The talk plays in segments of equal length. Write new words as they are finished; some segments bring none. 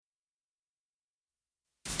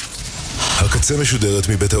הקצה משודרת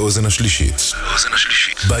מבית האוזן השלישית.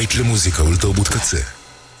 בית למוזיקה ולתרבות קצה.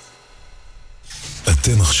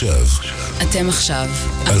 אתם עכשיו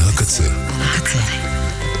על הקצה.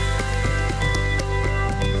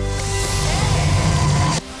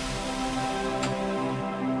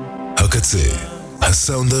 הקצה,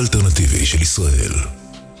 הסאונד האלטרנטיבי של ישראל.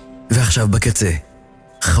 ועכשיו בקצה,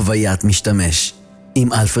 חוויית משתמש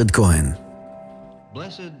עם אלפרד כהן.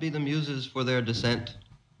 Blessed be the muses for their descent,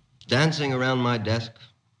 dancing around my desk,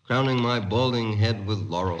 crowning my balding head with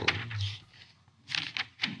laurels.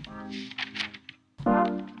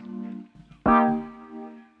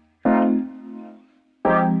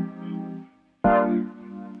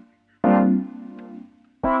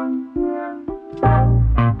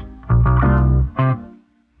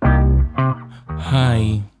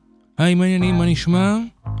 היי, מה העניינים, מה נשמע?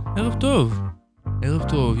 ערב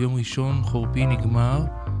טוב, יום ראשון חורפי נגמר,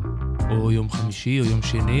 או יום חמישי, או יום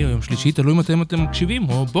שני, או יום שלישי, תלוי מתי אתם מקשיבים,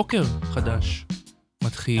 או בוקר חדש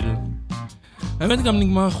מתחיל. האמת גם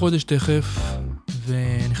נגמר החודש תכף,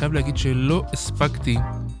 ואני חייב להגיד שלא הספקתי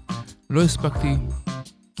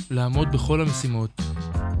לעמוד בכל המשימות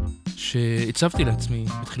שהצבתי לעצמי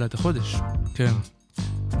בתחילת החודש. כן,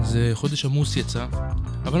 זה חודש עמוס יצא,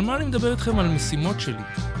 אבל מה אני מדבר איתכם על משימות שלי?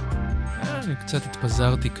 אני קצת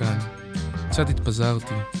התפזרתי כאן,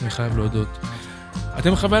 אני חייב להודות.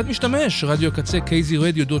 אתם חוויית משתמש, רדיו הקצה,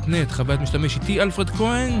 kzradio.net, חוויית משתמש איתי אלפרד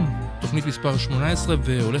כהן, תוכנית מספר 18,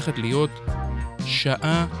 והולכת להיות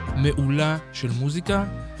שעה מעולה של מוזיקה.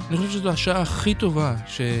 אני חושב שזו השעה הכי טובה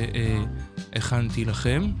שהכנתי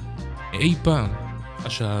לכם אי פעם,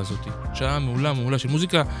 השעה הזאת. שעה מעולה של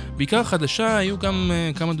מוזיקה, בעיקר חדשה, היו גם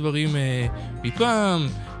כמה דברים מפעם,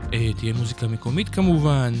 תהיה מוזיקה מקומית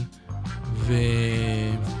כמובן,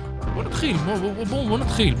 בוא נתחיל, בוא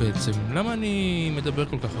נתחיל בעצם. למה אני מדבר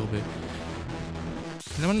כל כך הרבה?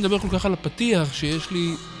 למה אני מדבר כל כך על הפתיח שיש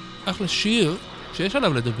לי אחלה שיר שיש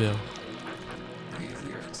עליו לדבר?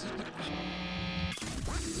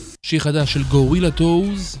 שיר חדש של גורילה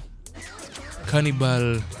טוז,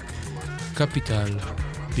 קניבל קפיטל,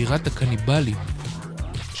 בירת הקניבלים.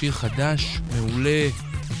 שיר חדש, מעולה,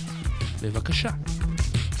 בבקשה.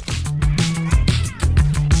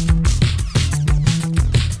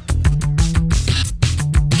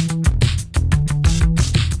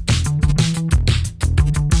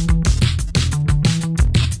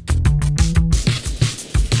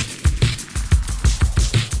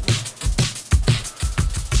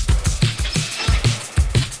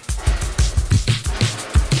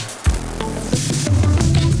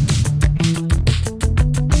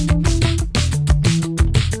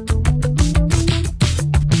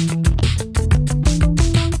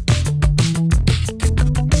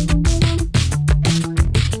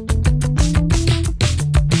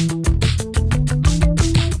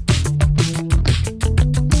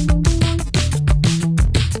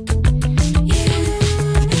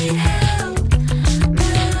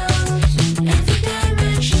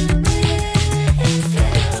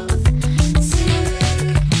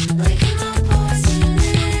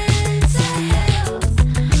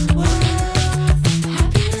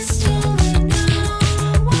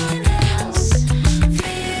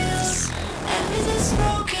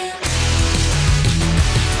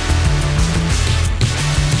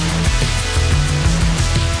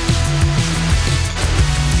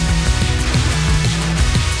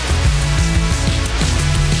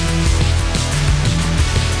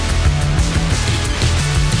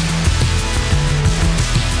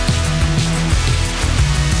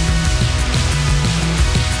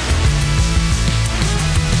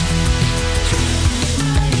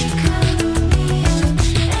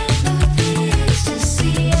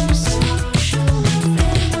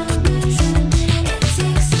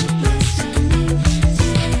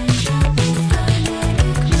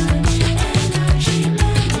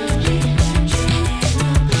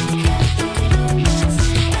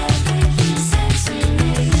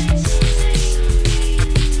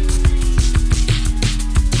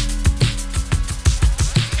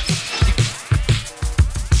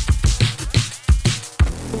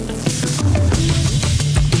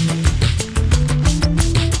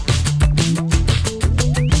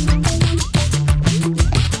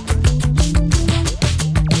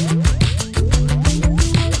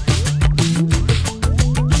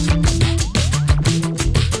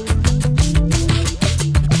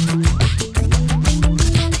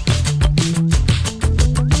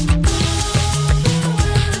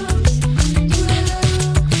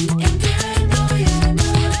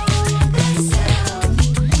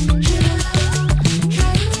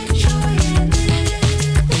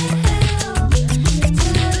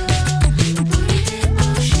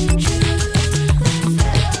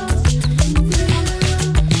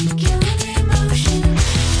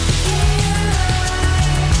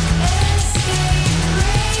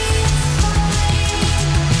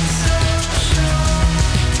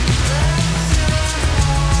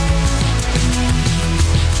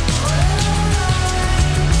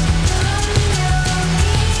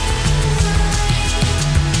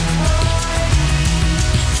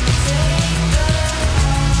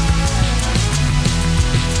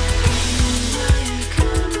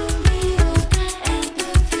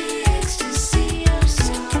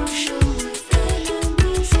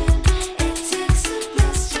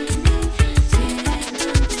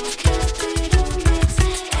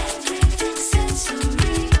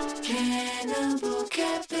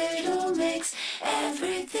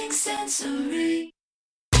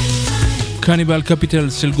 קניבל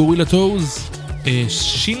קפיטלס של גורילה טוז,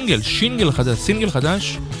 סינגל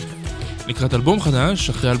חדש לקראת אלבום חדש,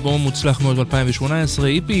 אחרי אלבום מוצלח מאוד ב-2018,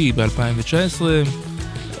 איפי ב-2019,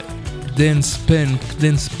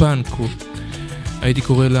 דנס פאנק הייתי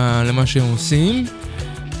קורא למה שהם עושים.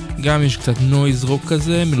 גם יש קצת נויז רוק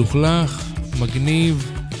כזה, מלוכלך,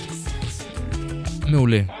 מגניב,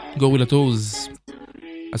 מעולה. גורילה טוז.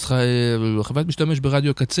 אז חוויית משתמש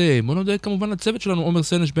ברדיו הקצה. בוא נודה כמובן לצוות שלנו, עומר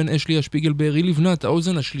סנש, בן אשלי, השפיגל, בארי לבנת,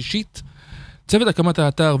 האוזן השלישית, צוות הקמת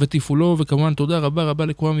האתר ותפעולו, וכמובן תודה רבה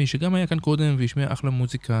לקוואמי שגם היה כאן קודם והשמיע אחלה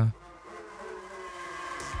מוזיקה.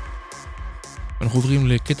 אנחנו עוברים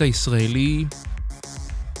לקטע ישראלי,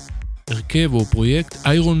 הרכב או פרויקט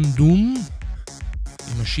איירון דום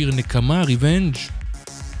עם השיר נקמה, ריבנג',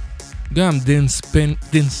 גם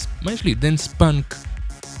דנס פאנק,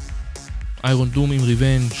 איירון דום עם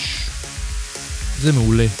ריבנג', זה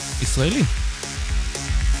מעולה, ישראלי.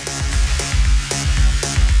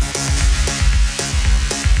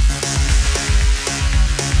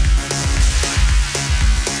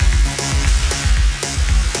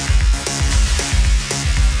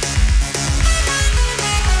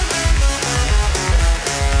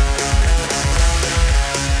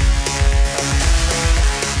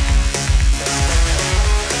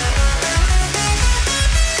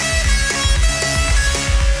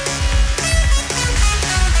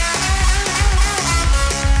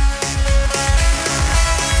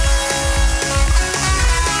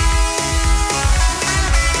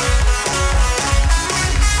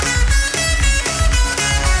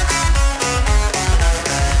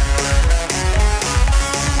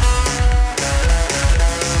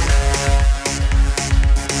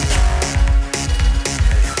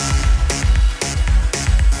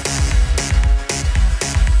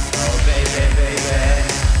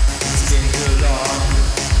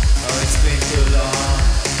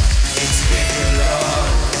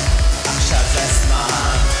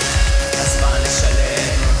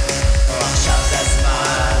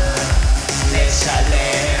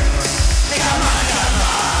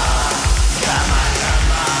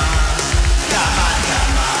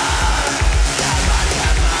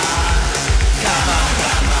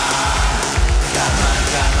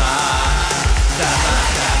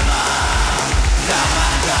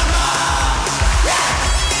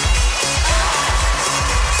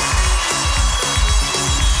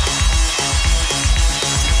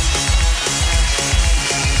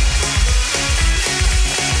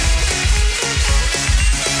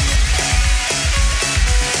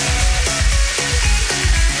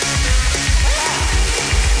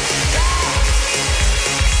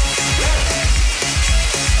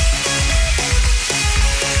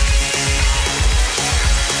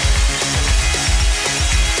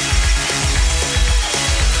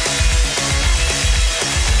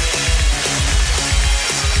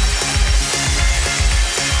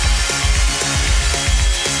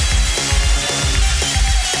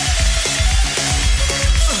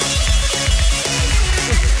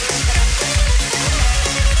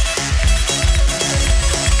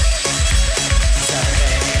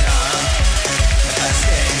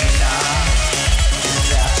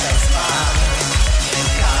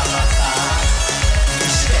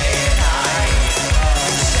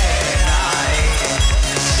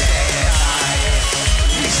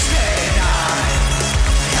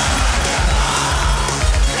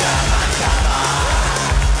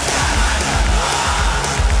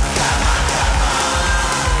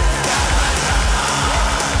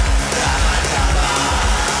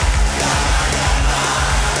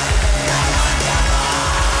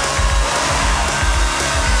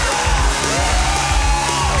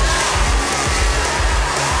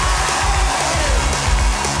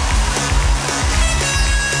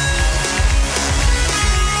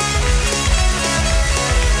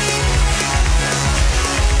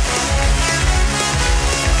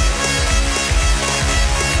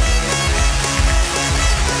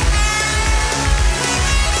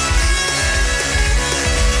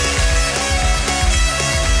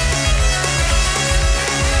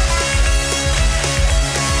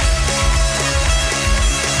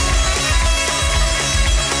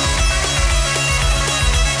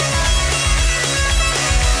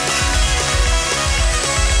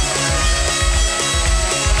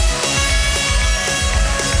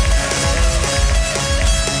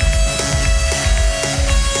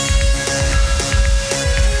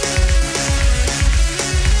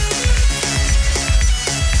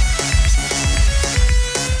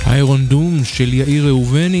 איירון דום של יאיר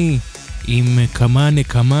ראובני עם כמה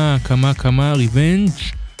נקמה, כמה ריבנג'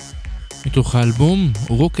 מתוך האלבום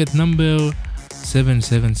רוקט נאמבר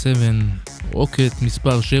 777. רוקט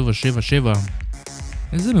מספר 777.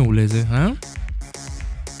 איזה מעולה זה,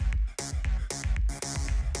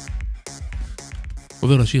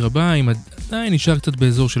 עובר לשיר הבא, אם עדיין נשאר קצת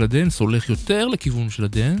באזור של הדנס, הולך יותר לכיוון של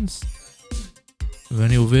הדנס,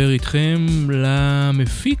 ואני עובר איתכם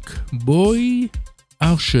למפיק בוי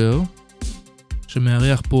ארשר,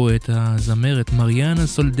 שמארח פה את הזמרת מריאנה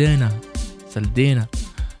סלדנה,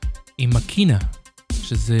 עם מקינה,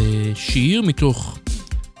 שזה שיר מתוך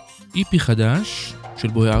איפי חדש של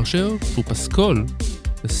בוי ארשר, הוא פסקול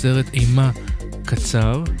לסרט אימה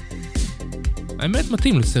קצר. האמת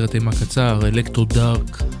מתאים לסרט אימה קצר, אלקטרו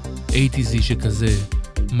דארק, 80s שכזה.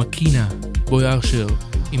 מקינה, בוי ארשר,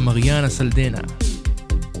 עם מריאנה סלדנה.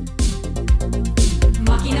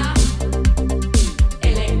 Máquina,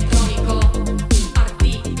 electrónico,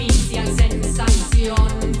 artificial, sensación,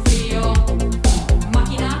 frío.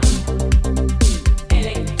 Máquina,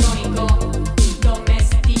 electrónico,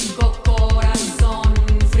 doméstico, corazón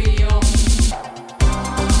frío.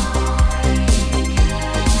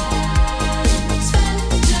 Spend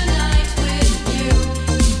the night with you.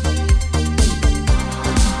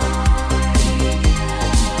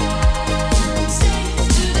 Stay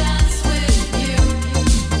to dance with you.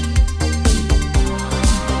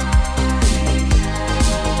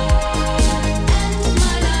 End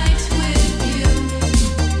my night with you.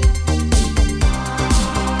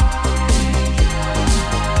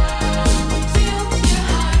 Feel your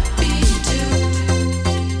heartbeat too.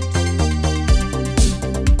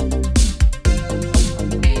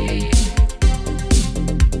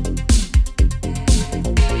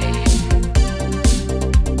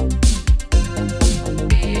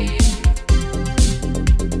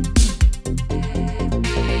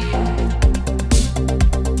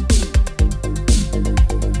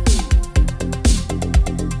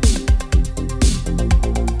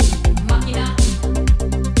 Máquina,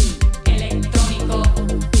 electrónico,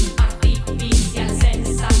 artificial,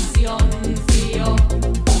 sensación, frío.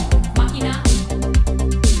 Máquina,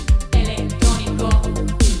 electrónico,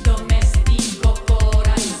 doméstico,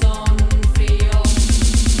 corazón frío.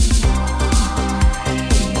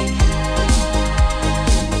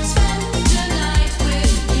 Spend the night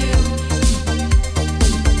with you.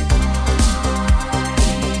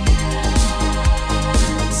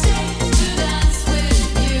 Stay to dance with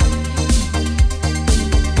you.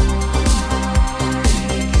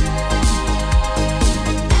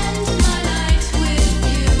 End my night with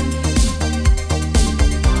you.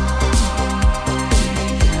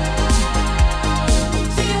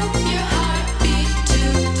 Feel your heartbeat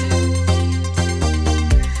too.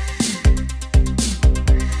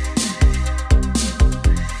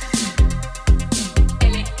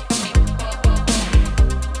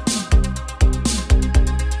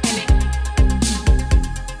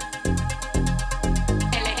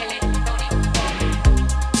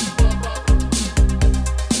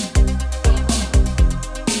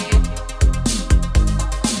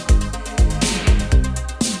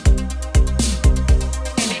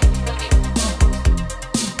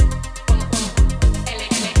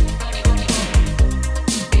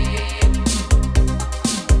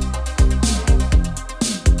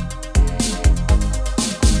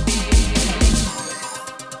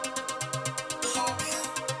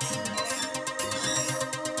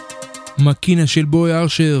 מקינה של בוי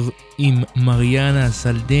ארשר עם מריאנה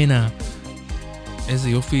סלדנה. איזה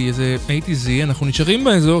יופי, איזה 80s. אנחנו נשארים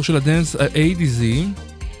באזור של הדנס ה-80s.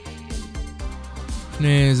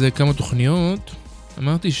 לפני איזה כמה תוכניות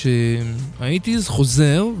אמרתי שה-80s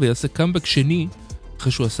חוזר ויעשה קאמבק שני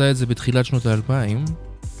אחרי שהוא עשה את זה בתחילת שנות ה-2000.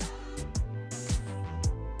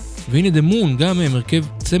 והנה דמון, גם הם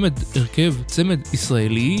הרכב צמד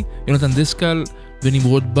ישראלי, יונתן דסקל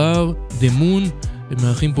ונמרוד בר. דמון, הם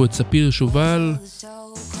מארחים פה את ספיר שובל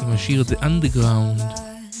עם השיר The Underground.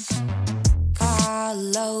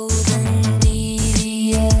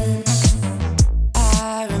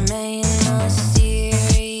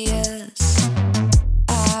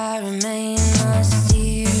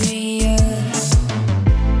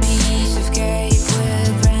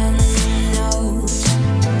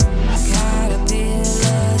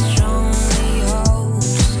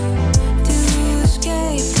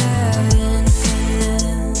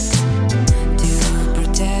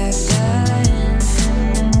 Protect the infinite.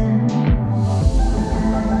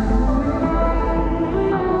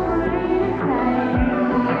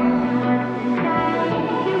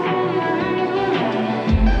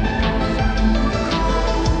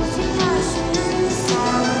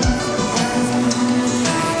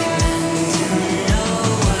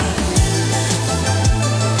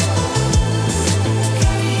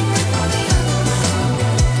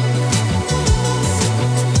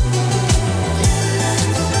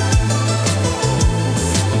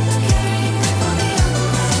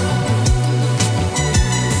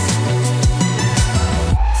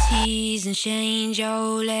 seasons change,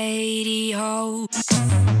 oh lady, oh.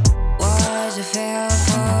 Was a fair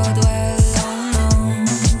fought well unknown,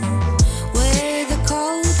 with the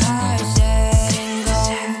cold heart setting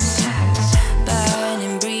gold,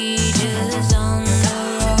 burning bridges on the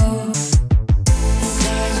road.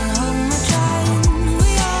 Doesn't hold much trying, we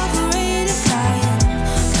operated flying.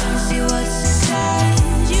 Don't see what's inside,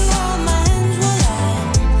 you hold my hands while I'm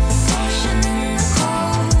washing in the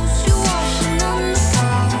coast, you washing on the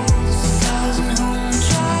falls. Doesn't hold much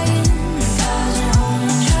trying, doesn't hold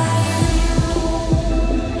much trying.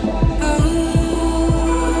 Oh,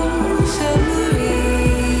 submarine,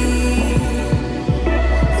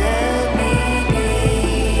 let me be.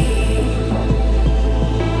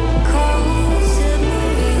 Cold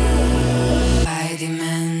submarine, I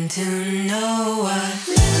demand to know what.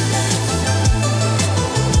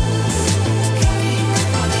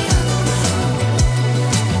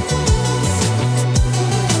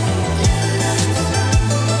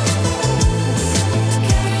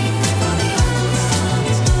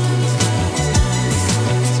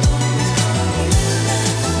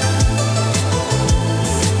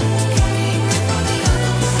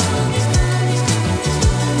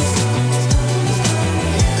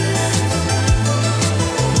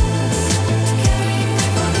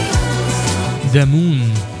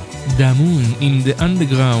 דמון in the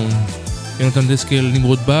underground. יונתן דסקל,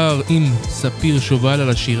 נמרוד בר עם ספיר שובל על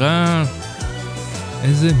השירה.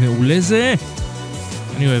 איזה מעולה זה.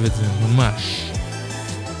 אני אוהב את זה, ממש.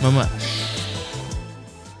 ממש.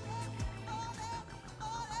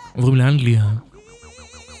 עוברים לאנגליה.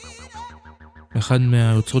 אחד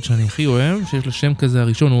מהיוצרות שאני הכי אוהב, שיש לו שם כזה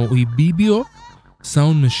הראשון, הוא ביביו,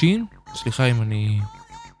 סאונד משין. סליחה אם אני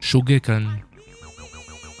שוגע כאן.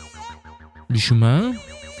 לשמה,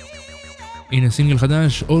 הנה סינגל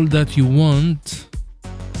חדש, All That You Want,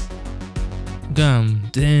 גם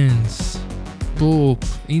דנס, פופ,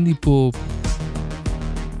 אינדי פופ,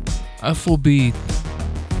 אפרוביט,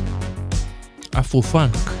 אפרו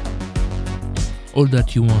פאנק, All That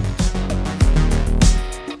You Want.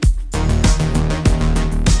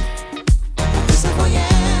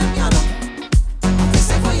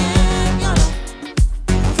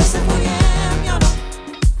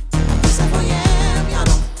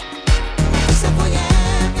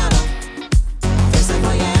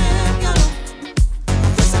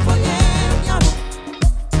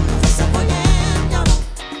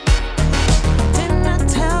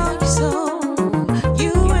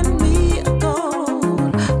 You and me are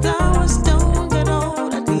gold.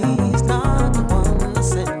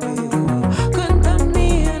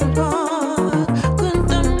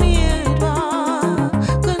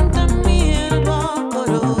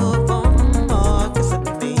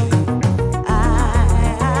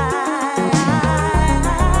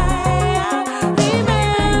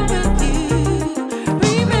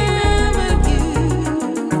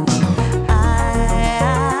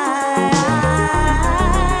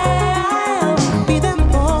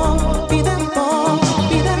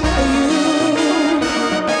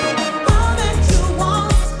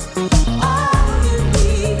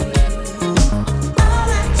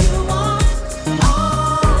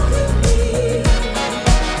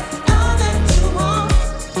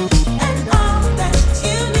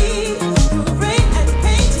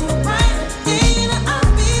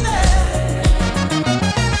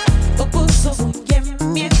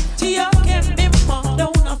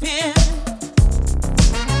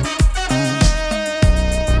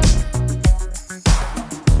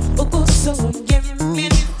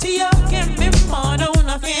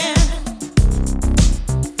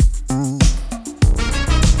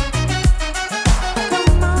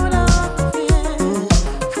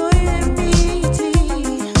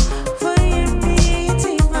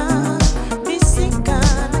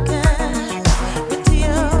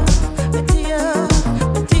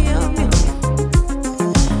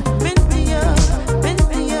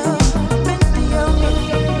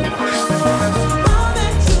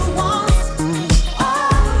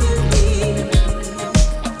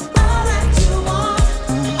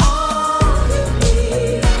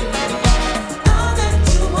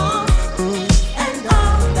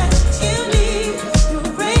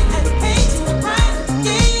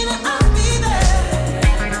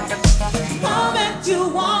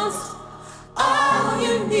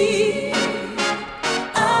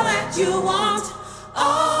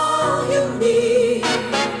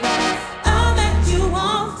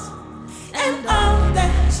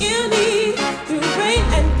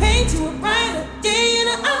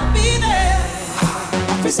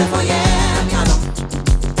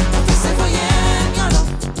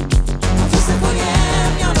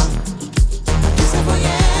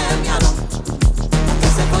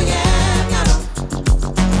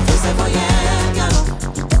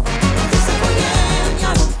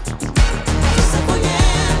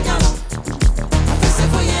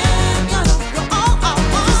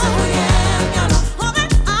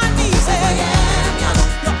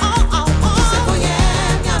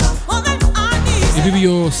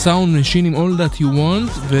 סאונד משין עם All That You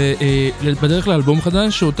Want, ובדרך לאלבום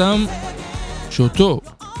חדש שאותו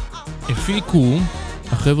הפיקו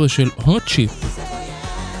החבר'ה של Hot Chip.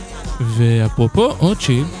 ואפרופו Hot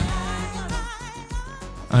Chip,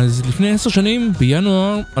 אז לפני 10 שנים,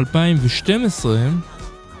 בינואר 2012,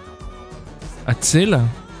 הצלע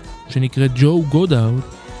שנקראת ג'ו גודארד,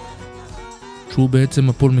 שהוא בעצם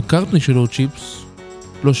הפול מקארטני של Hot Chips,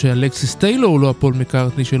 לא שאלקסיס טיילור לא הפול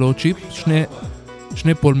מקארטני של Hot Chip,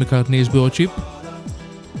 שני פול מקארטני יש ב-Hot Chip.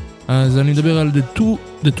 אז אני מדבר על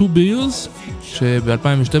The Two Bears,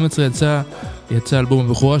 שב-2012 יצא אלבום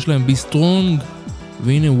הבכורה שלהם, Be Strong,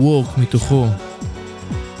 והנה Work מתוכו.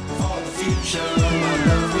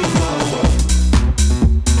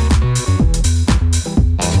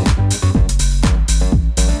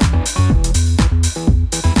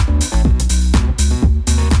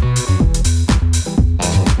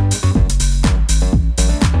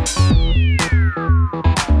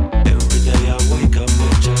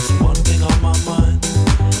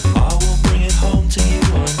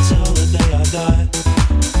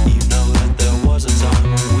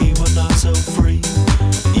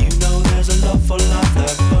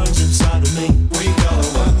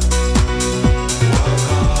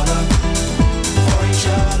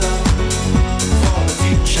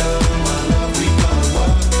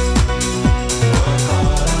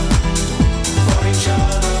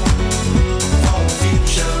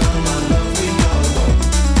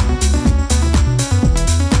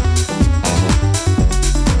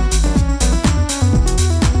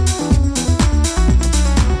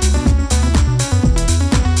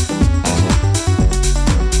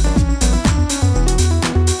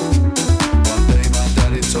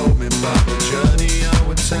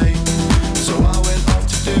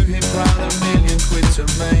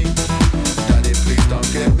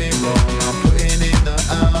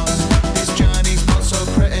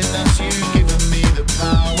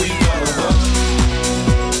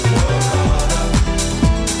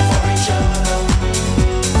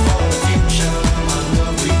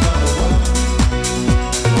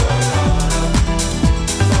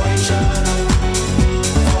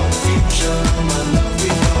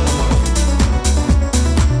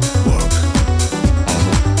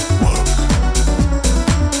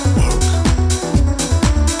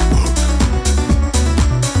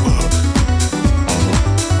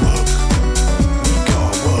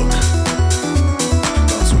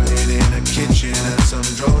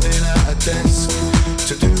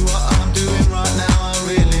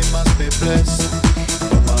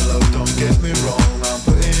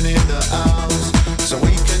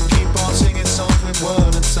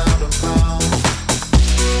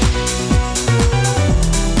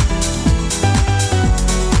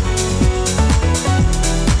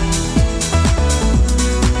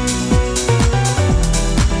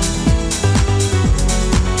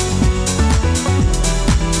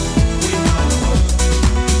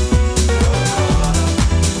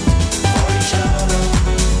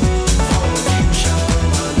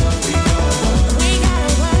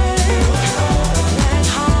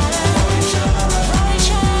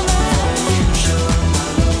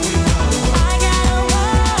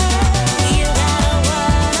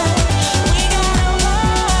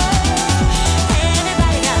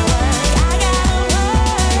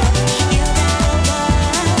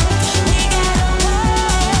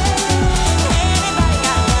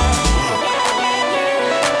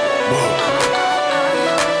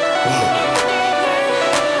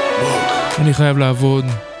 אני חייב לעבוד,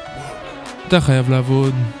 אתה חייב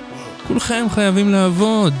לעבוד, כולכם חייבים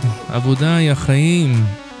לעבוד, עבודה היא החיים.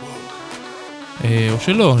 או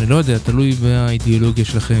שלא, אני לא יודע, תלוי באידיאולוגיה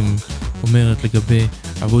שלכם אומרת לגבי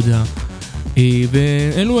עבודה.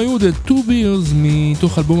 ואלו היו The Two Bears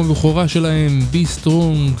מתוך אלבום הבכורה שלהם, Be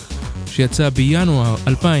Strong, שיצא בינואר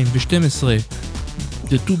 2012.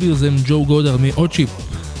 The Two Bears הם ג'ו גודארד מ-Hot Chip.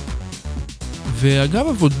 ואגב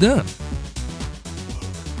עבודה,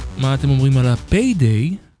 מה אתם אומרים על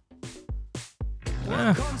ה-Payday?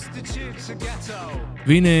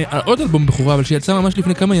 והנה עוד אלבום בכורה, אבל שיצא ממש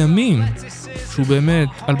לפני כמה ימים, שהוא באמת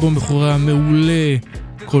אלבום בכורה מעולה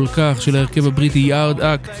כל כך של ההרכב הבריטי Yard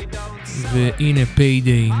Act, והנה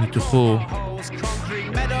Payday מתוכו.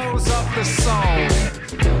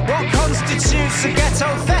 What constitutes a ghetto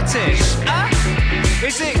fetish?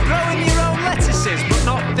 Is it growing your own lettuces but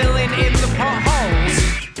not filling in the potholes?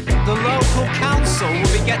 The local council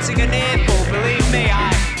will be getting an earful, believe me, I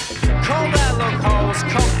call their lug holes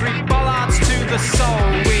concrete bollards to the soul.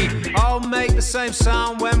 We all make the same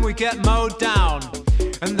sound when we get mowed down.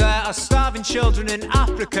 And there are starving children in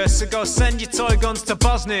Africa, so go send your toy guns to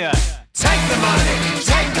Bosnia. Take the money,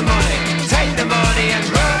 take the money, take the money and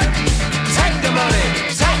run. Take the money,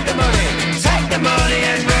 take the money, take the money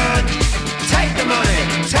and run. Take the money,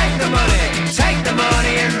 take the money, take the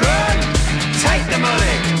money and run. Take the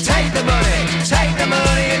money, take the money, take the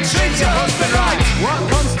money and treat your husband right. What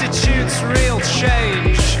constitutes real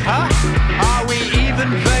change, huh? Are we even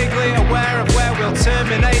vaguely aware of where we'll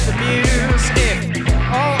terminate the muse? If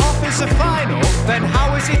all offers are final, then how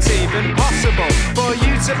is it even possible for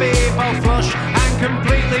you to be both flush and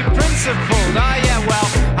completely principled? Ah yeah, well,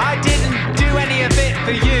 I didn't do any of it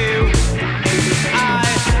for you. I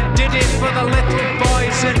did it for the little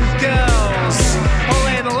boys and girls,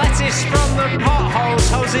 pulling lettuce from the potholes,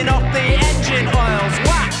 hosing off the engine oils,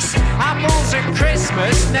 wax, apples at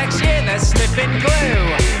Christmas, next year they're sniffing glue.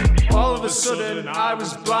 All of a sudden I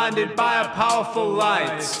was blinded by a powerful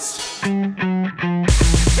light.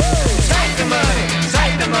 Take the money,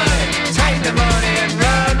 take the money, take the money and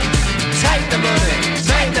run. Take the money,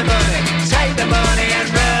 take the money, take the money and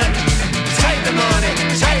run. Take the money,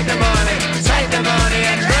 take the money, take the money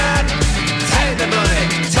and run. Take the money,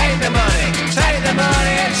 take the money, take the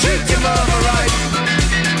money and treat your mother right.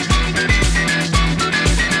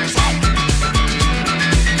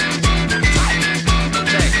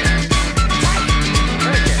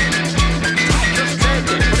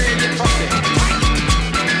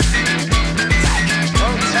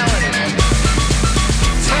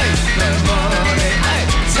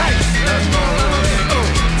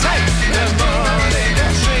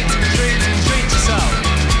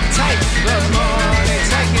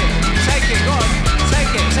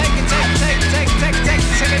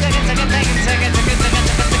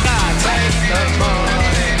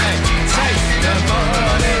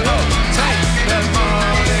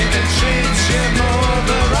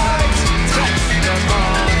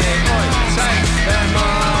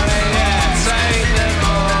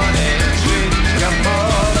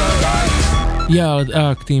 יארד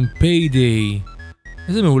אקט עם פיידיי.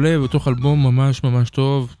 איזה מעולה, בתוך אלבום ממש ממש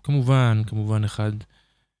טוב. כמובן אחד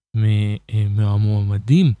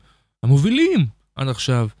מהמועמדים המובילים עד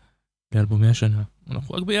עכשיו לאלבומי השנה.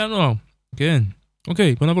 אנחנו רק בינואר, כן.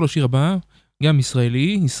 אוקיי, בוא נעבור לשיר הבא. גם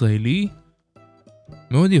ישראלי.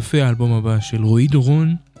 מאוד יפה האלבום הבא של רועי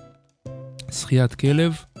דורון, זכיית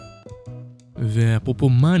כלב. ואפרופו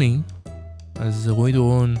מאני, אז רועי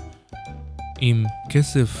דורון עם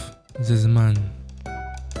כסף זה זמן.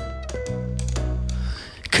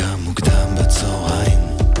 קם מוקדם בצהריים,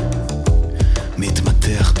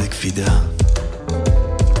 מתמתח בקפידה,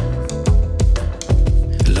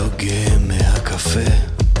 לוגה מהקפה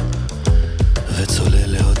וצולל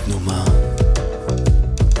לעוד תנומה,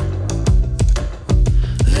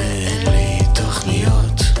 ואין לי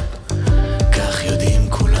תוכניות, כך יודעים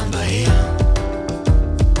כולם בעיר.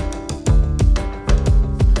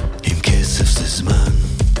 עם כסף זה זמן,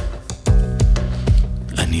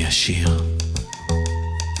 אני אשיר.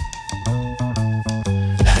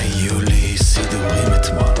 היו לי סידורים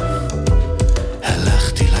אתמול,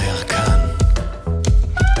 הלכתי לירקן,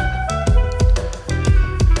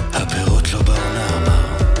 הפירות לא בעונה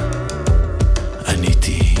אמר,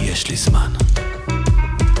 עניתי יש לי זמן.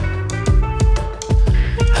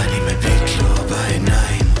 אני מביט לו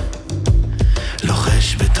בעיניים,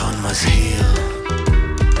 לוחש בטון מזהיר,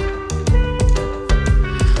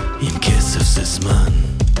 עם כסף זה זמן,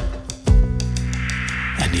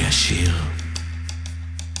 אני אשיר.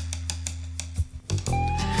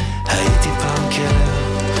 הייתי פעם כלב,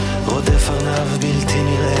 רודף ארנב בלתי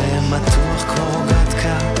נראה, מתוח כמו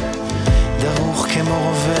רוגטקה, דרוך כמו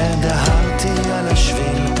רובה, דהרתי על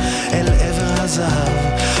השביל אל עבר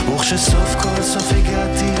הזהב, וכשסוף כל סוף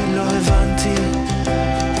הגעתי לא הבנתי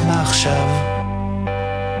מה עכשיו.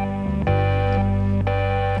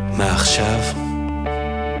 מה עכשיו?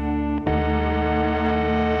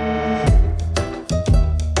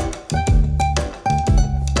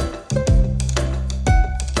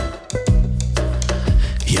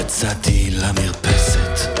 יצאתי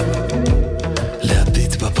למרפסת,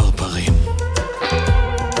 להביט בפרפרים,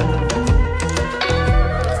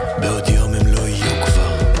 בעוד יום הם לא יהיו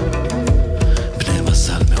כבר בני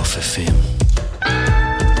מזל מעופפים,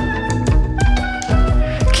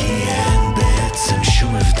 כי אין בעצם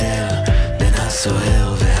שום הבדל בין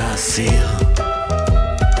הסוער והאסיר,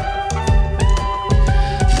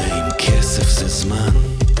 ואם כסף זה זמן,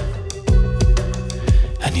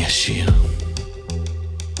 אני אשיר.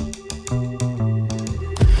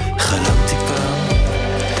 חלמתי פעם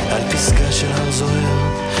על פסגה של הר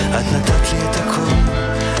זוהר, את נתת לי את הכל,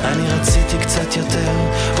 אני רציתי קצת יותר,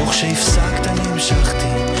 וכשהפסקת אני המשכתי,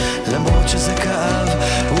 למרות שזה כאב,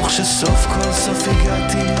 וכשסוף כל סוף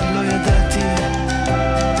הגעתי לא ידעתי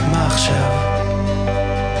מה עכשיו,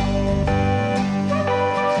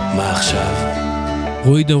 מה עכשיו.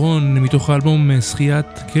 רועי דרון מתוך האלבום שחיית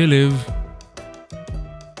כלב,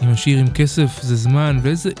 עם השיר עם כסף זה זמן,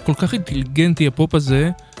 ואיזה כל כך אינטליגנטי הפופ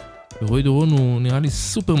הזה. ורועי דרון הוא נראה לי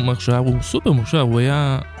סופר מוכשר, הוא סופר מוכשר, הוא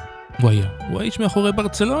האיש מאחורי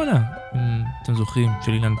ברצלונה, אם אתם זוכרים,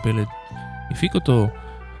 של אילן פלד, הפיק אותו.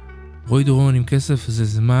 רועי דרון עם כסף זה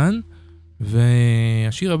זמן.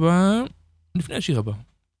 והשיר הבא, לפני השיר הבא,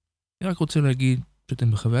 אני רק רוצה להגיד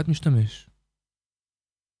שאתם בחוויית משתמש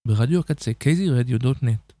ברדיו הקצה,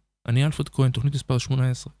 kzradio.net. אני אלפרד כהן, תוכנית מספר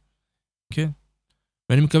 18. כן.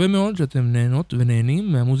 ואני מקווה מאוד שאתם נהנות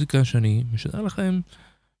ונהנים מהמוזיקה שאני משדר לכם.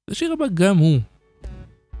 השיר הבא גם הוא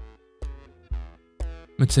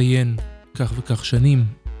מציין כך וכך שנים.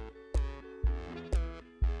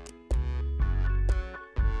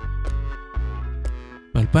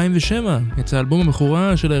 ב-2007 יצא אלבום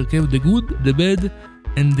הבכורה של ההרכב The Good, The Bad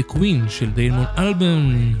and The Queen של דיימון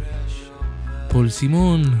אלבן, פול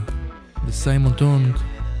סימון וסיימון טונג.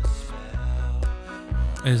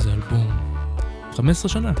 איזה אלבום, 15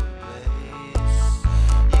 שנה.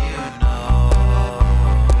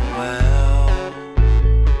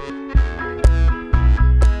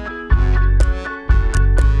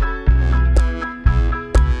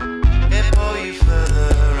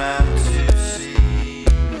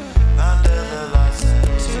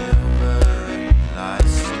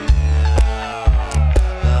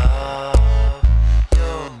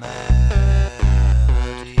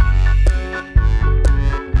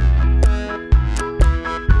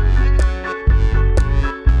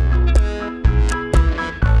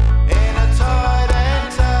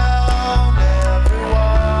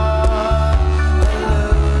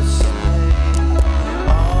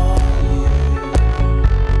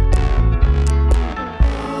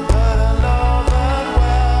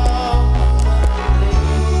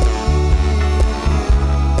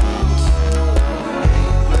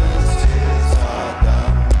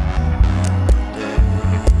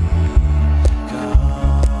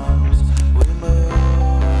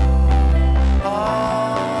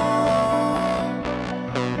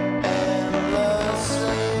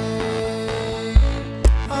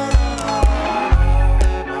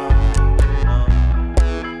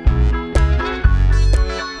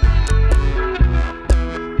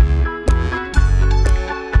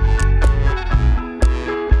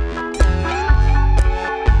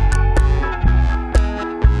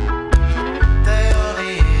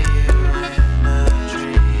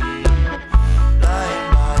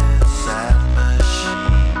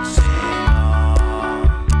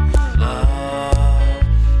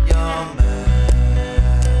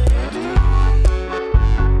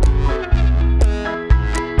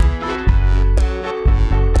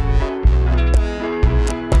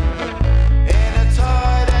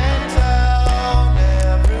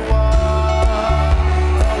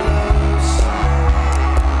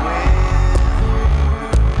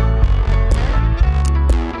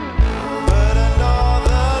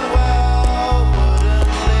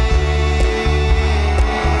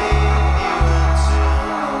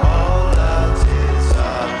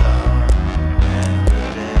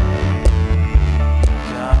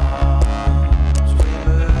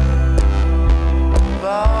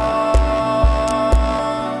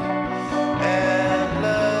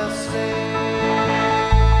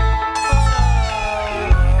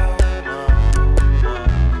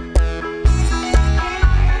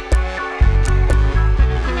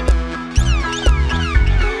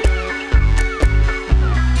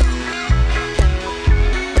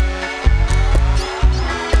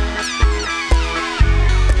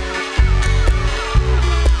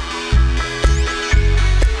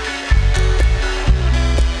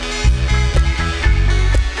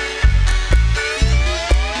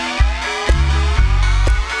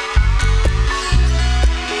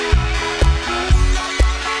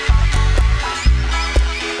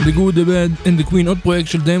 The Good, The Bad and The Queen, עוד פרויקט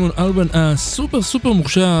של דיימון אלבן, הסופר סופר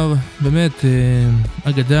מוכשר, באמת,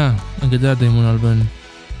 אגדה דיימון אלבן.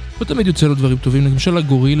 לא תמיד יוצא לו דברים טובים, למשל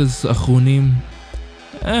הגורילאז האחרונים,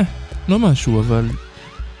 לא משהו,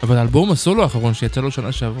 אבל האלבום הסולו האחרון שיצא לו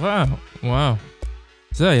שנה שעברה, וואו,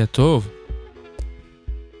 זה היה טוב.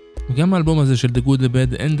 וגם האלבום הזה של The Good, The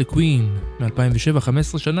Bad and The Queen, מ-2007,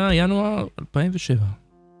 15 שנה, ינואר 2007.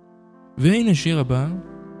 והנה שיר הבא,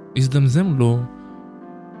 הזדמזם לו,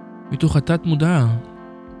 מתוך התת מודע,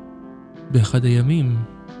 באחד הימים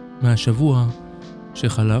מהשבוע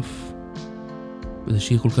שחלף, וזה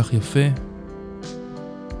שיר כל כך יפה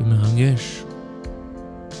ומרגש.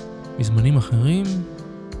 מזמנים אחרים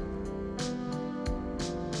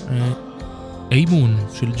אימון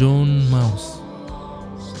של ג'ון מאוס.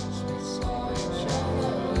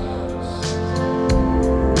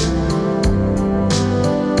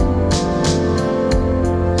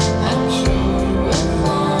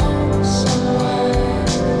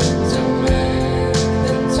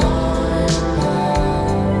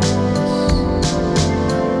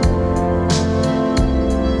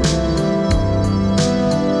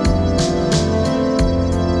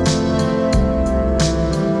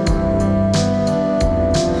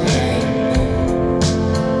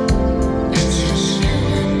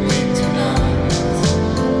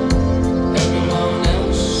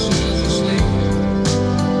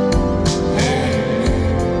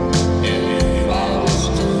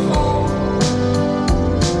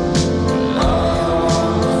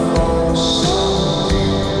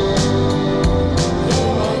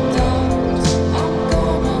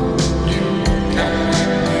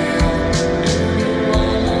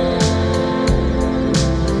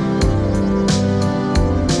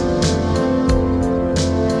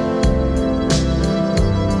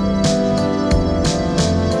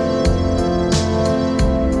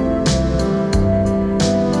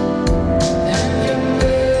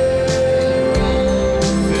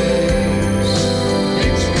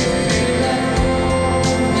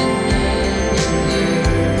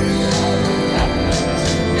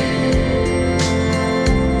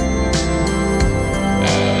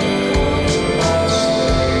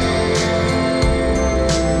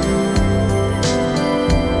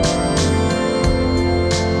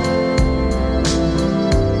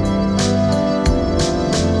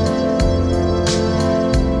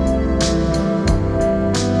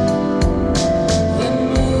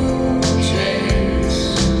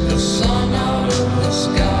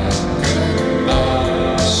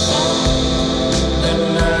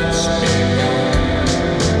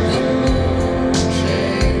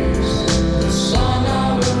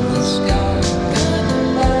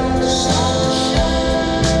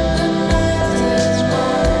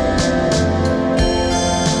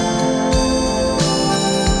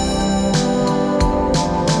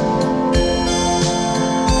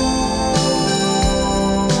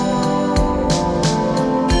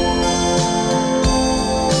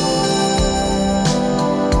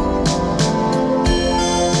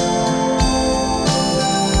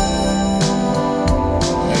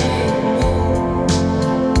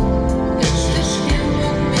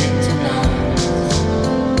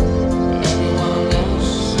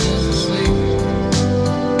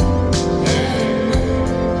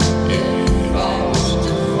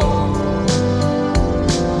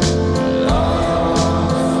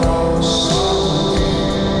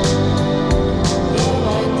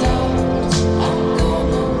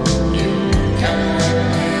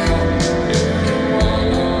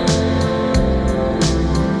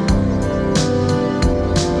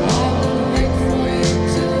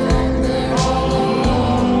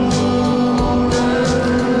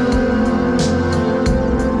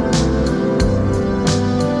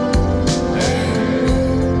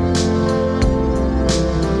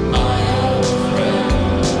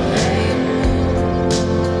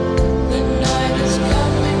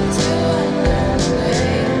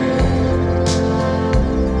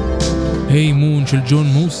 היי מון של ג'ון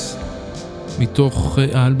מוס, מתוך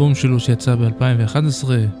האלבום שלו שיצא ב-2011,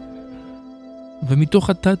 ומתוך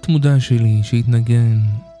התת מודע שלי שהתנגן,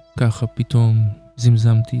 ככה פתאום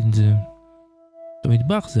זמזמתי את זה.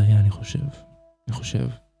 במטבח זה היה, אני חושב.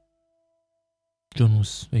 ג'ון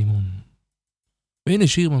מוס, היי מון. והנה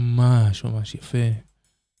שיר ממש ממש יפה,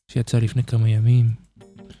 שיצא לפני כמה ימים.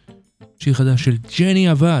 שיר חדש של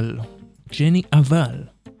ג'ני אבל.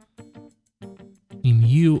 עם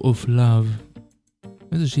You of Love.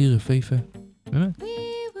 איזה שיר יפהפה, באמת. We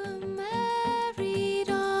were married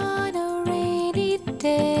on a rainy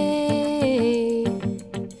day.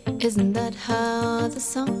 Isn't that how the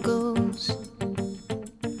song goes?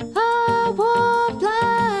 I wore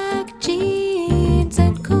black jeans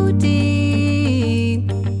and codeine.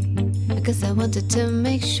 I guess I wanted to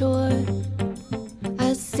make sure I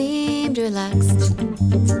seemed relaxed.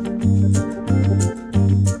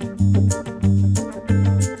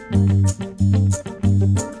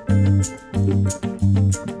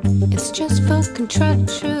 It's just for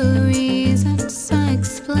contractual reasons, I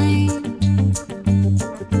explained.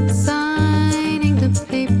 Signing the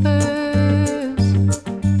papers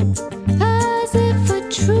as if I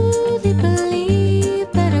truly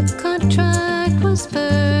believed that a contract was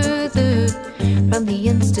further from the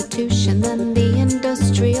institution than the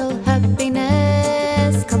industrial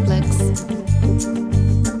happiness complex.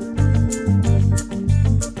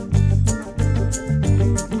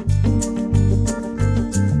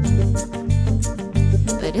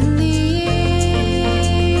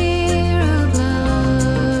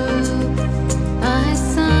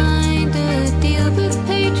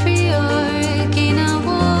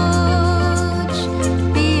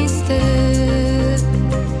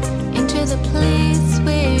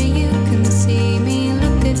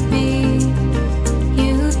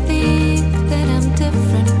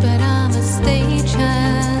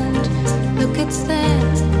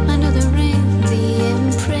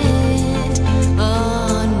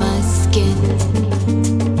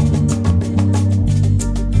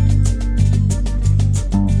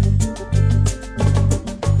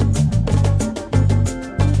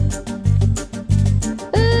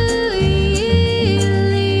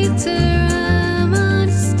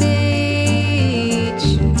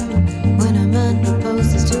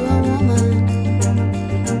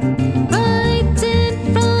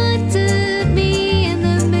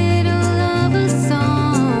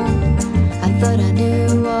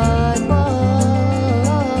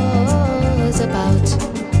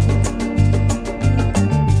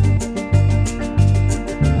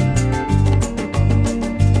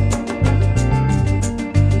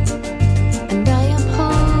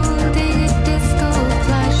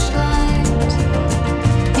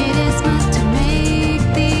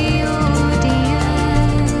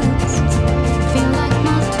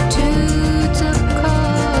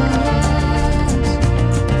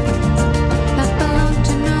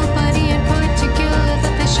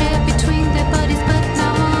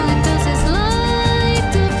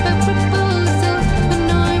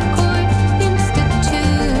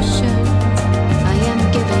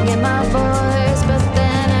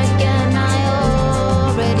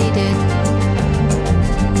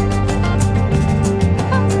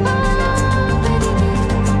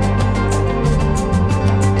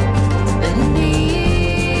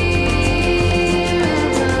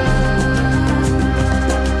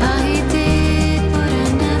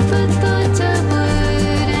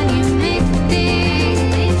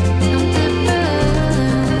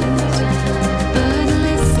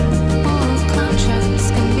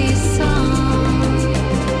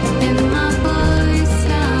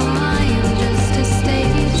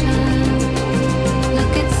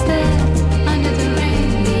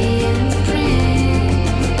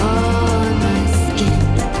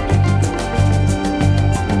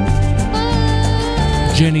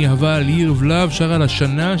 ג'ני אהבה על Year of Love, שרה על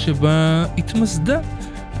השנה שבה התמסדה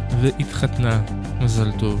והתחתנה.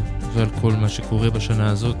 מזל טוב, ועל כל מה שקורה בשנה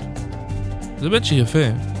הזאת. זה באמת שיר יפה.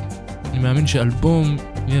 אני מאמין שאלבום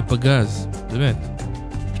יהיה פגז, באמת.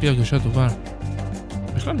 יש לי הרגשה טובה.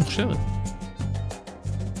 בכלל מוכשרת.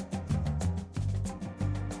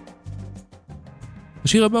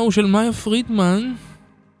 השיר הבא הוא של מאיה פרידמן,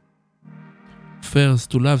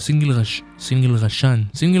 First to Love,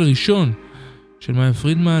 סינגל ראשון של מאיה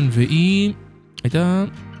פרידמן, והיא הייתה,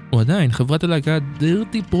 או עדיין, חברת הלהקה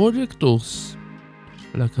Dirty Projectors,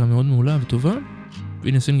 להקה מאוד מעולה וטובה,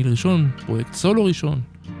 והנה סינגל ראשון, פרויקט סולו ראשון,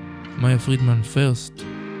 מאיה פרידמן, First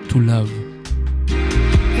to Love.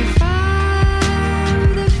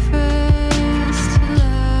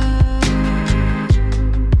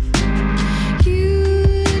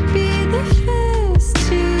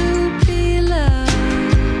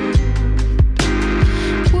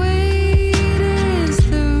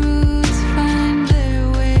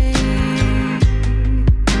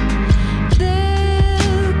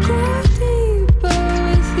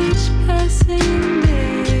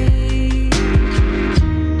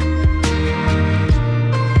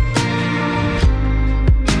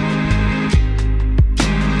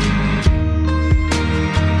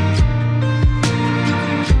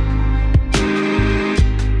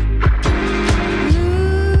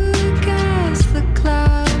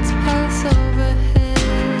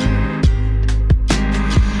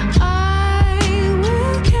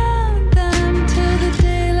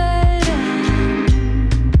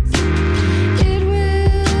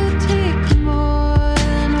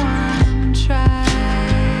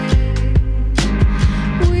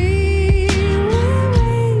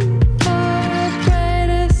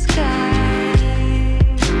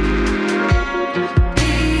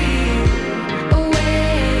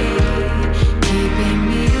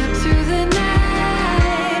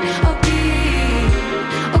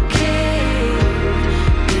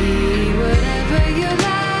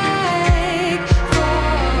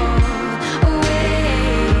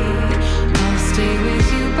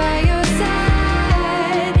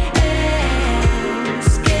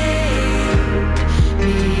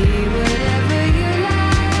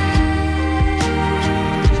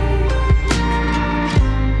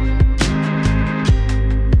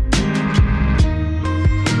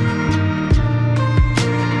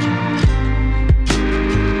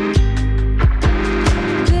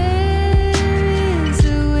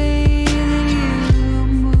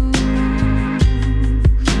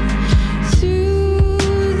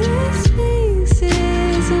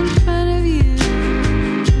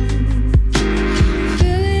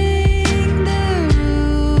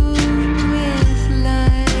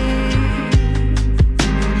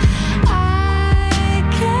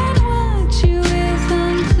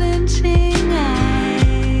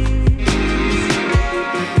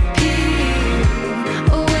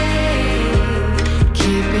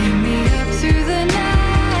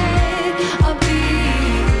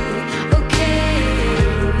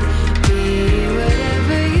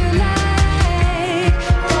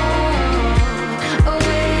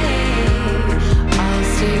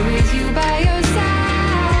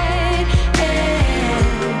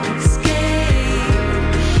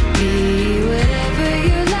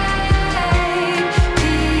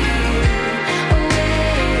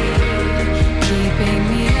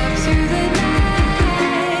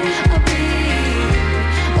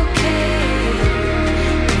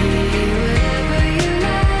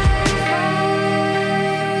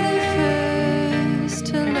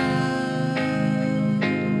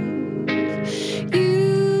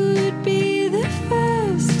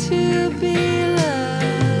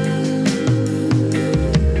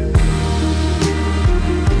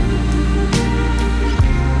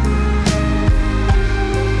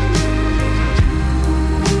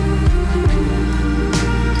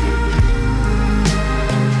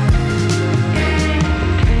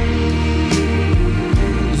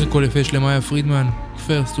 הכל יפה של מאיה פרידמן,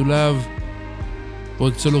 First to Love,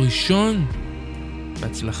 עוד סולו ראשון,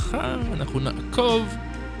 בהצלחה, אנחנו נעקוב,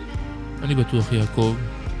 אני בטוח יעקוב.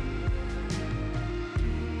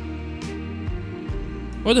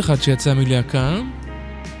 עוד אחד שיצא מלהקה,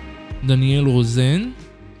 דניאל רוזן,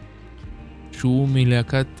 שהוא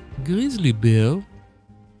מלהקת גריזלי בר,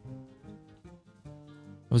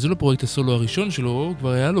 אבל זה לא פרויקט הסולו הראשון שלו, כבר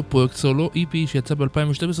היה לו פרויקט סולו, EP שיצא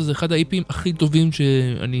ב-2012, זה אחד ה-EPים הכי טובים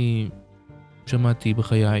שאני שמעתי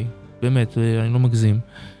בחיי, באמת, אני לא מגזים,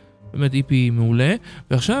 באמת EP מעולה,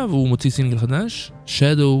 ועכשיו הוא מוציא סינגל חדש,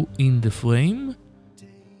 Shadow in the Frame,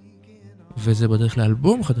 וזה בדרך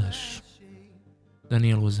לאלבום חדש,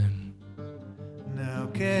 דניאל רוזן. Now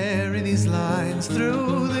carry these lines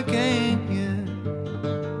through the canyon.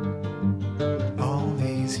 All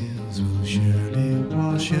these hills will surely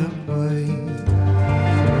wash away.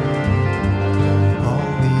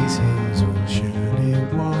 All these hills will surely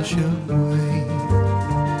wash away.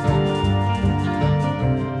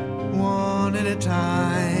 One at a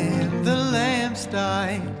time, the lamps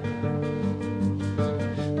died,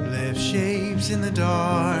 left shapes in the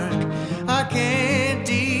dark I can't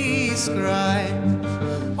describe.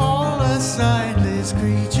 All the sightless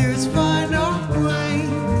creatures find our way.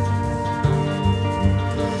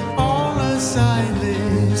 All the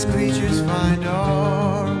sightless creatures find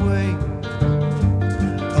our way.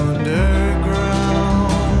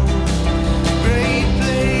 Underground, great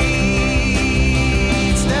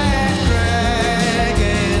blades that crack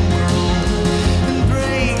and groan and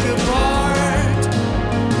break apart.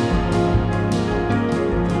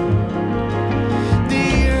 The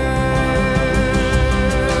earth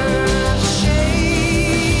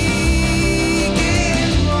shaking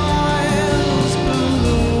miles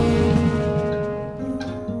below.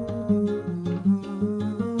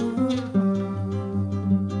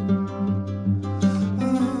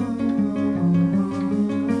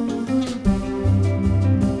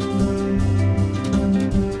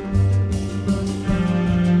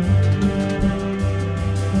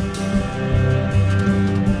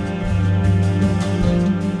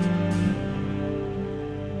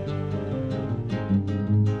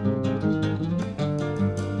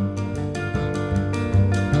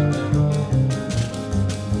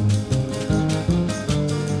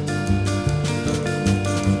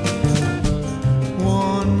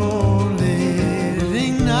 One more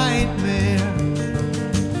living nightmare,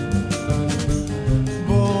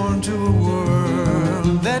 born to a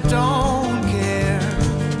world that don't care.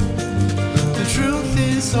 The truth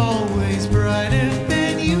is always brighter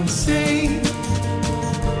than you say.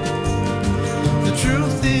 The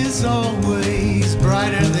truth is always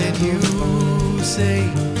brighter than you say.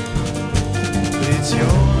 But it's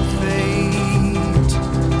your fate.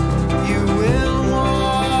 You will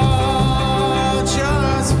watch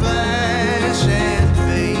us flash and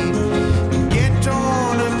fade and get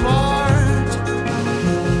torn apart.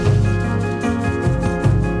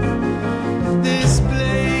 This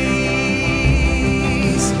place,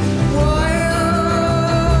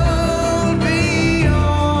 wild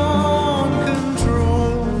beyond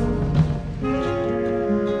control.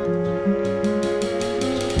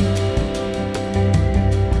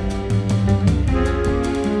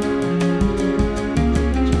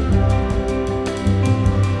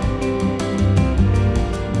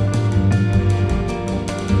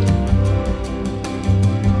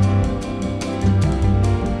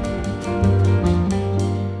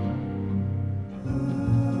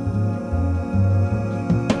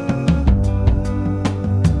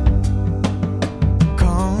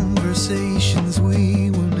 Conversations we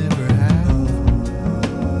will never have.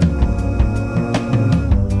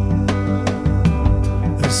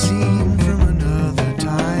 A scene from another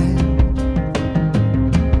time.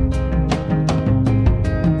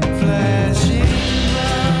 Flashing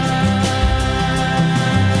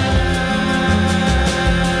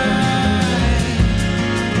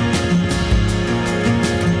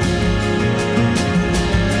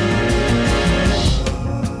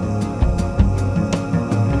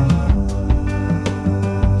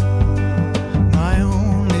my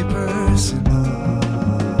only person,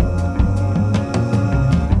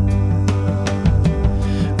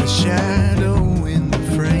 a shadow in the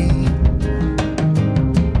frame,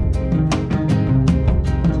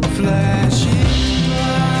 flashing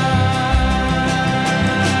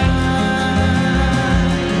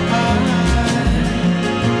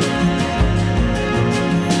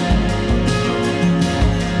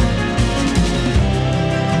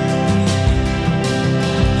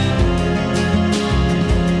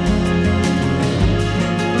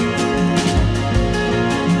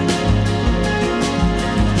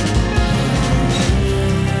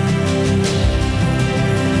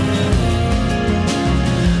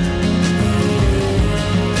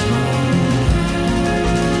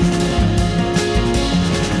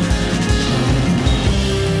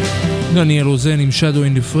דניאל רוזן עם Shadow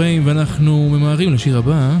in the Frame, ואנחנו ממהרים לשיר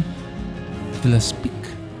הבא כדי להספיק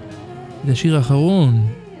לשיר האחרון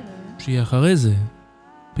שיהיה אחרי זה,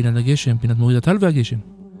 פינת הגשם, פינת מוריד הטל והגשם.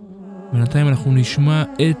 בינתיים אנחנו נשמע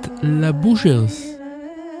את לבושרס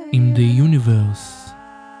עם The Universe.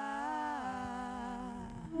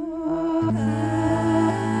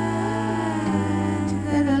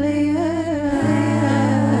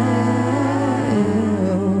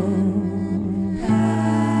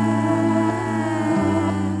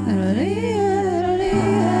 Yeah.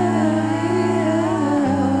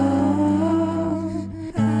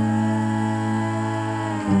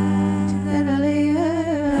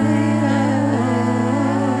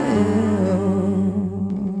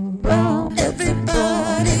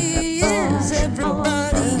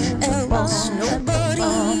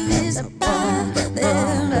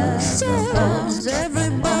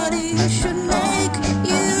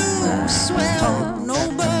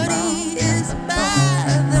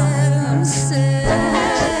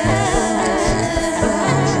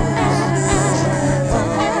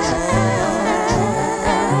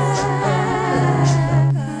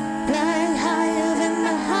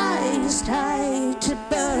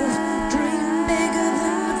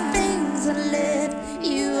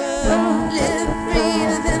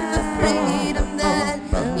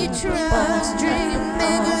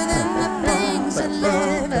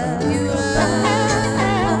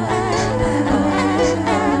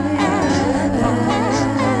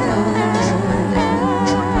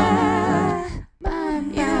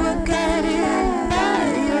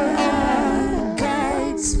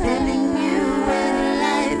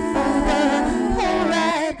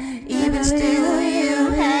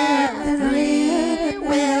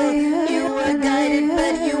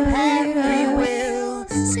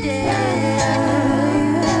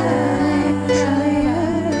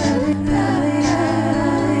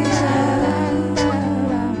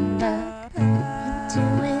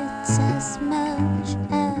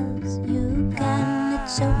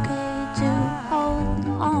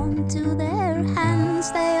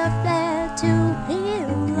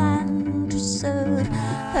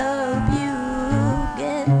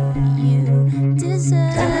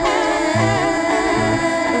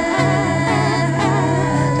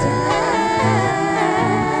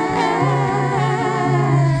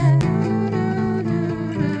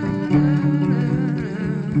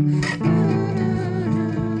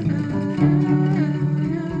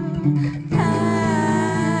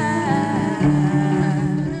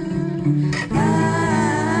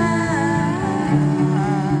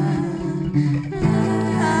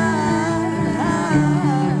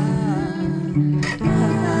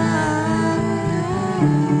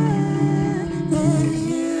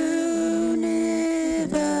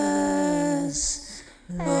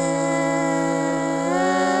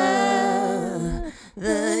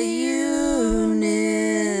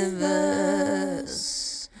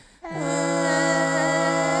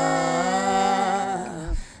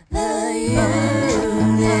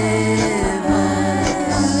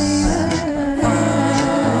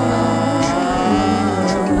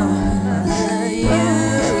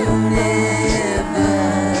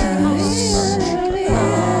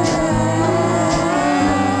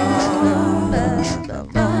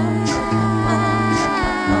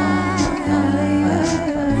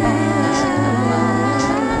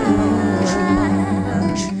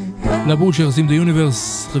 לבולשרס עם The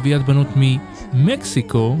Universe, רביעיית בנות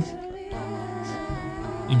ממקסיקו,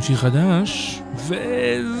 עם שיר חדש,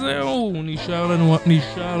 וזהו,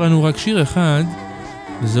 נשאר לנו רק שיר אחד,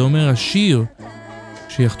 וזה אומר השיר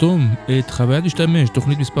שיחתום את חוויית משתמש,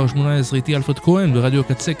 תוכנית מספר 18, איתי אלפרד כהן, ברדיו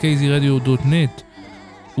הקצה kzradio.net.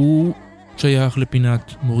 הוא שייך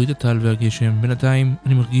לפינת מוריד הטל והגשם. בינתיים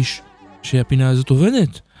אני מרגיש שהפינה הזאת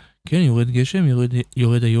עובדת. כן, יורד גשם,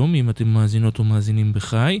 יורד היום אם אתם מאזינות או מאזינים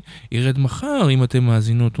בחי, ירד מחר אם אתם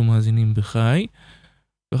מאזינות או מאזינים בחי,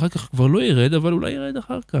 ואחר כך כבר לא ירד, אבל אולי ירד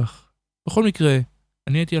אחר כך. בכל מקרה,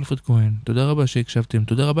 אני הייתי אלפרד כהן, תודה רבה שהקשבתם,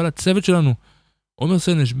 תודה רבה לצוות שלנו, עומר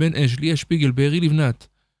סנש, בן אש, ליה שפיגל, בארי לבנת,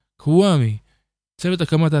 קוואמי, צוות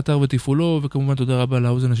הקמת האתר ותפעולו, וכמובן תודה רבה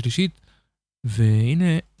לאוזן השלישית,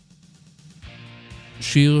 והנה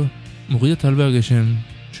שיר מוריד הטל והגשם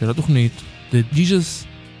של התוכנית, The Jesus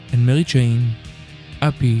and Mary Chain,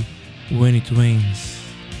 Happy When It Rains.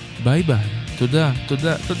 ביי ביי, תודה,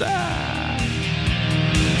 תודה, תודה.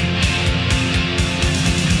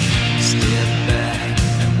 Step back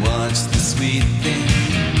and watch the sweet thing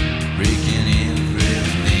breaking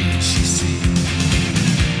everything she sees.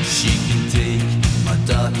 She can take my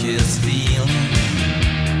darkest feeling,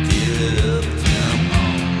 tear it up, come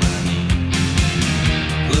on my knee.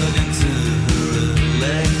 Plug into her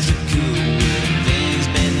electrical with things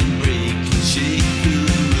bend and break and shake the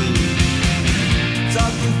room.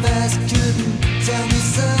 Talking fast couldn't tell me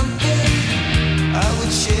something, I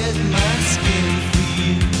would shed my skin for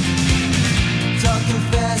you. Talking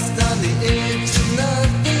fast on the edge of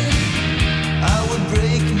nothing, I would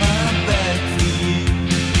break my back for you.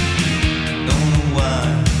 Don't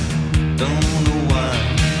know why,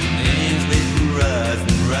 hands vaporize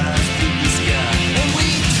and rise to the sky. And we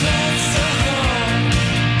tried so hard,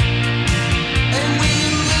 and we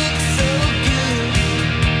looked so good,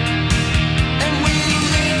 and we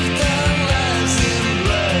lived our lives in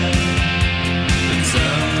blood. But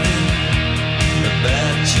something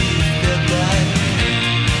about you felt like me.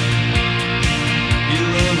 You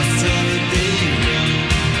were my sunny day rain.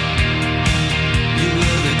 You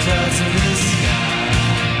were the clouds in the sky.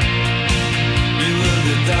 You were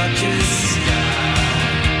the darkest sky.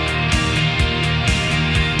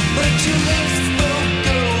 But your lips spoke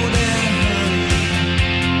gold and honey.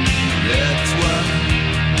 That's why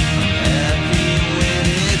I'm happy when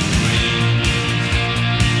it rains.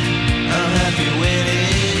 I'm happy when it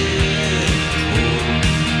pours.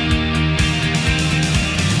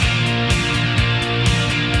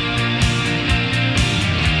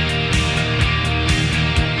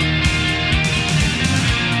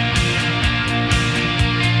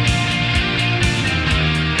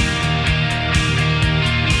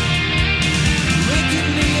 Look at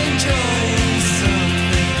me enjoying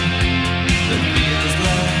something that feels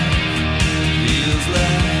like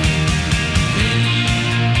pain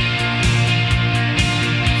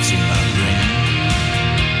to my brain.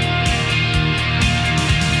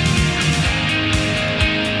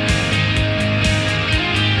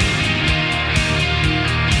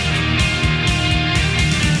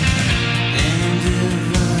 And if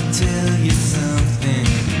I tell you something,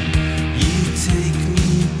 you take me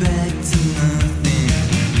back to nothing.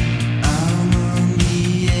 I'm on the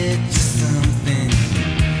edge of something.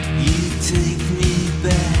 You take me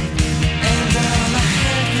back, and I'm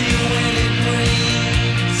happy when it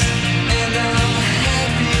rains. And I'm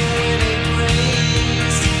happy when it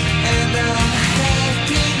rains. And I'm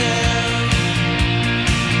happy now.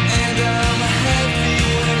 And I'm happy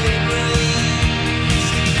when it rains.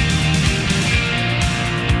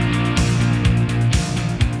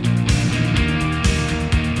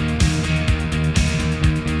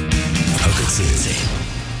 הקצה.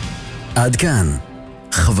 עד כאן,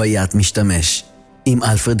 חוויית משתמש עם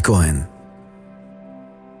אלפרד כהן.